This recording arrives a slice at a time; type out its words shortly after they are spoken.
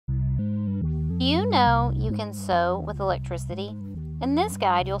You know you can sew with electricity. In this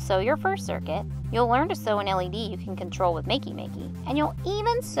guide, you'll sew your first circuit, you'll learn to sew an LED you can control with Makey, and you'll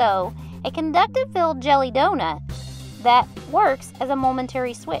even sew a conductive-filled jelly donut that works as a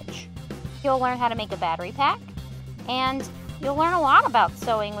momentary switch. You'll learn how to make a battery pack, and you'll learn a lot about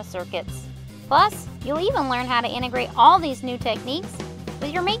sewing with circuits. Plus, you'll even learn how to integrate all these new techniques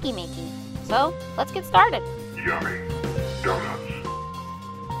with your Makey. So, let's get started. Yummy donuts.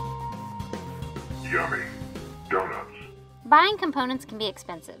 Yummy donuts. Buying components can be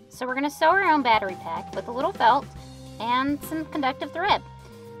expensive, so we're going to sew our own battery pack with a little felt and some conductive thread.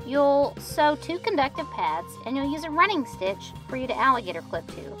 You'll sew 2 conductive pads, and you'll use a running stitch for you to alligator clip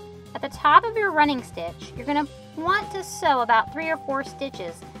to. At the top of your running stitch, you're going to want to sew about 3 or 4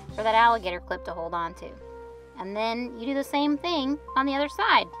 stitches for that alligator clip to hold on to. And then you do the same thing on the other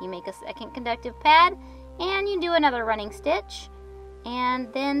side. You make a second conductive pad, and you do another running stitch, and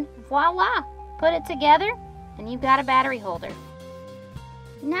then voila! Put it together, and you've got a battery holder.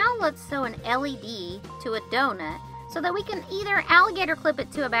 Now let's sew an LED to a donut so that we can either alligator clip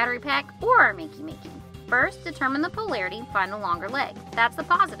it to a battery pack or our Makey. First, determine the polarity and find the longer leg. That's the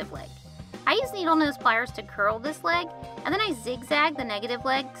positive leg. I use needle nose pliers to curl this leg, and then I zigzag the negative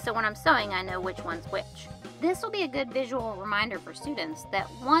leg so when I'm sewing I know which one's which. This will be a good visual reminder for students that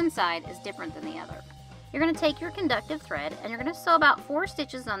one side is different than the other. You're going to take your conductive thread and you're going to sew about 4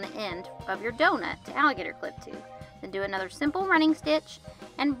 stitches on the end of your donut to alligator clip to. Then do another simple running stitch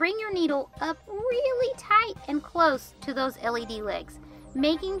and bring your needle up really tight and close to those LED legs,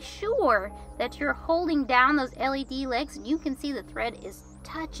 making sure that you're holding down those LED legs and you can see the thread is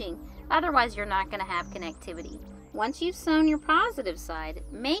touching. Otherwise, you're not going to have connectivity. Once you've sewn your positive side,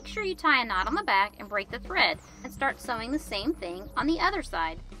 make sure you tie a knot on the back and break the thread and start sewing the same thing on the other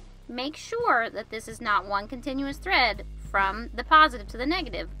side. Make sure that this is not one continuous thread from the positive to the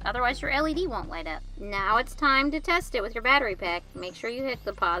negative, otherwise your LED won't light up. Now it's time to test it with your battery pack. Make sure you hook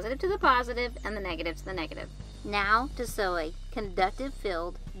the positive to the positive and the negative to the negative. Now to sew a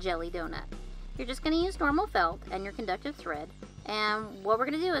conductive-filled jelly donut. You're just going to use normal felt and your conductive thread, and what we're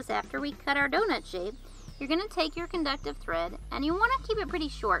going to do is after we cut our donut shape, you're going to take your conductive thread and you want to keep it pretty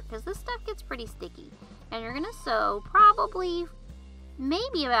short because this stuff gets pretty sticky, and you're going to sew probably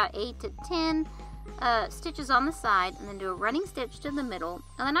maybe about 8 to 10 stitches on the side, and then do a running stitch to the middle,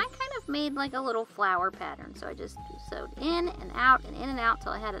 and then I kind of made like a little flower pattern, so I just sewed in and out and in and out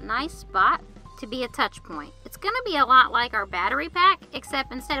till I had a nice spot to be a touch point. It's going to be a lot like our battery pack,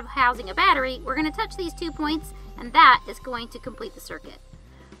 except instead of housing a battery, we're going to touch these 2 points, and that is going to complete the circuit.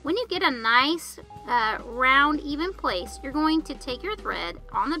 When you get a nice round even place, you're going to take your thread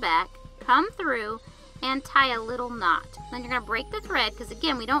on the back, come through, and tie a little knot. Then you're going to break the thread because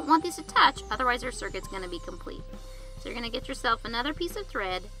again we don't want these to touch, otherwise our circuit's going to be complete. So you're going to get yourself another piece of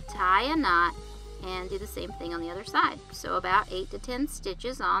thread, tie a knot, and do the same thing on the other side. So about 8 to 10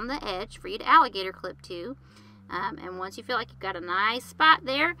 stitches on the edge for you to alligator clip to. And once you feel like you've got a nice spot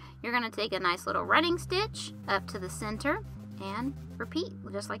there, you're going to take a nice little running stitch up to the center and repeat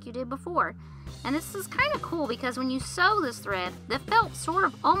just like you did before. And this is kind of cool because when you sew this thread, the felt sort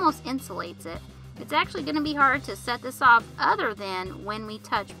of almost insulates it. It's actually going to be hard to set this off other than when we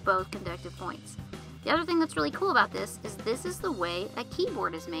touch both conductive points. The other thing that's really cool about this is the way a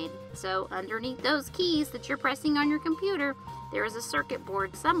keyboard is made. So underneath those keys that you're pressing on your computer, there is a circuit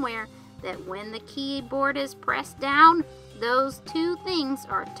board somewhere that when the keyboard is pressed down, those 2 things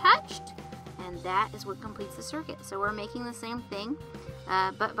are touched, and that is what completes the circuit. So we're making the same thing,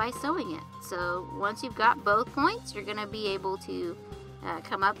 but by sewing it. So once you've got both points, you're going to be able to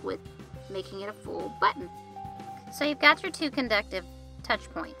come up with making it a full button. So you've got your 2 conductive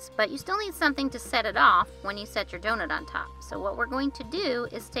touch points, but you still need something to set it off when you set your donut on top. So what we're going to do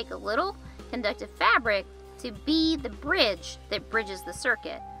is take a little conductive fabric to be the bridge that bridges the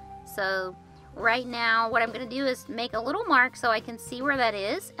circuit. So right now what I'm going to do is make a little mark so I can see where that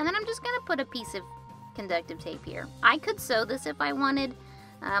is, and then I'm just going to put a piece of conductive tape here. I could sew this if I wanted.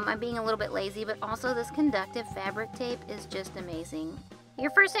 I'm being a little bit lazy, but also this conductive fabric tape is just amazing. Your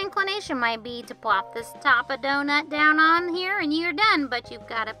first inclination might be to plop this top of donut down on here and you're done, but you've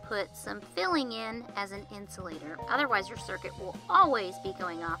got to put some filling in as an insulator. Otherwise your circuit will always be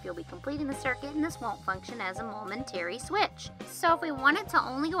going off. You'll be completing the circuit and this won't function as a momentary switch. So if we want it to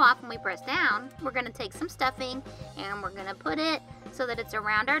only go off when we press down, we're going to take some stuffing and we're going to put it so that it's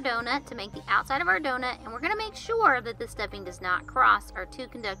around our donut to make the outside of our donut, and we're going to make sure that the stuffing does not cross our 2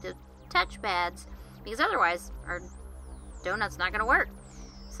 conductive touch pads, because otherwise our donut's not going to work.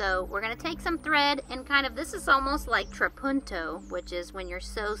 So we're going to take some thread and kind of, this is almost like trapunto, which is when you're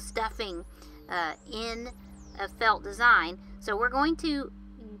stuffing in a felt design. So we're going to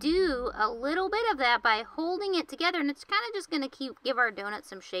do a little bit of that by holding it together, and it's kind of just going to give our donut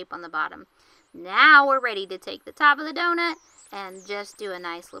some shape on the bottom. Now we're ready to take the top of the donut and just do a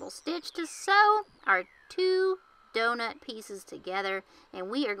nice little stitch to sew our 2 donut pieces together, and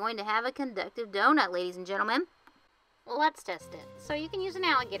we are going to have a conductive donut, ladies and gentlemen. Well, let's test it. So you can use an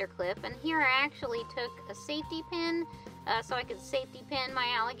alligator clip, and here I actually took a safety pin so I could safety pin my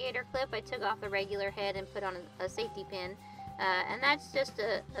alligator clip. I took off the regular head and put on a safety pin, and that's just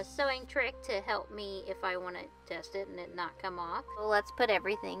a sewing trick to help me if I want to test it and it not come off. So let's put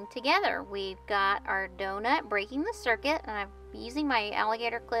everything together. We've got our donut breaking the circuit, and I'm using my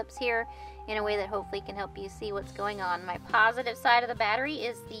alligator clips here in a way that hopefully can help you see what's going on. My positive side of the battery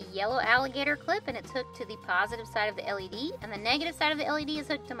is the yellow alligator clip, and it's hooked to the positive side of the LED, and the negative side of the LED is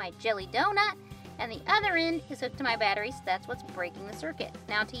hooked to my jelly donut, and the other end is hooked to my battery, so that's what's breaking the circuit.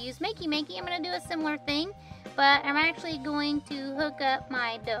 Now to use Makey, I'm going to do a similar thing, but I'm actually going to hook up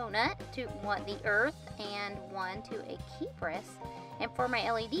my donut to the earth and one to a key press, and for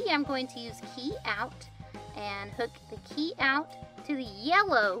my LED I'm going to use key out and hook the key out to the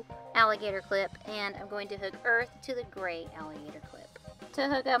yellow alligator clip, and I'm going to hook earth to the gray alligator clip. To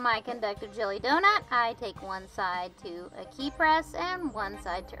hook up my conductive jelly donut, I take one side to a key press and one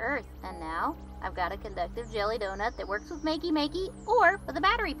side to earth, and now I've got a conductive jelly donut that works with Makey or with a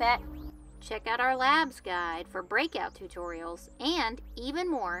battery pack. Check out our labs guide for breakout tutorials and even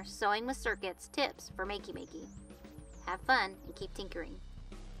more sewing with circuits tips for Makey. Have fun and keep tinkering.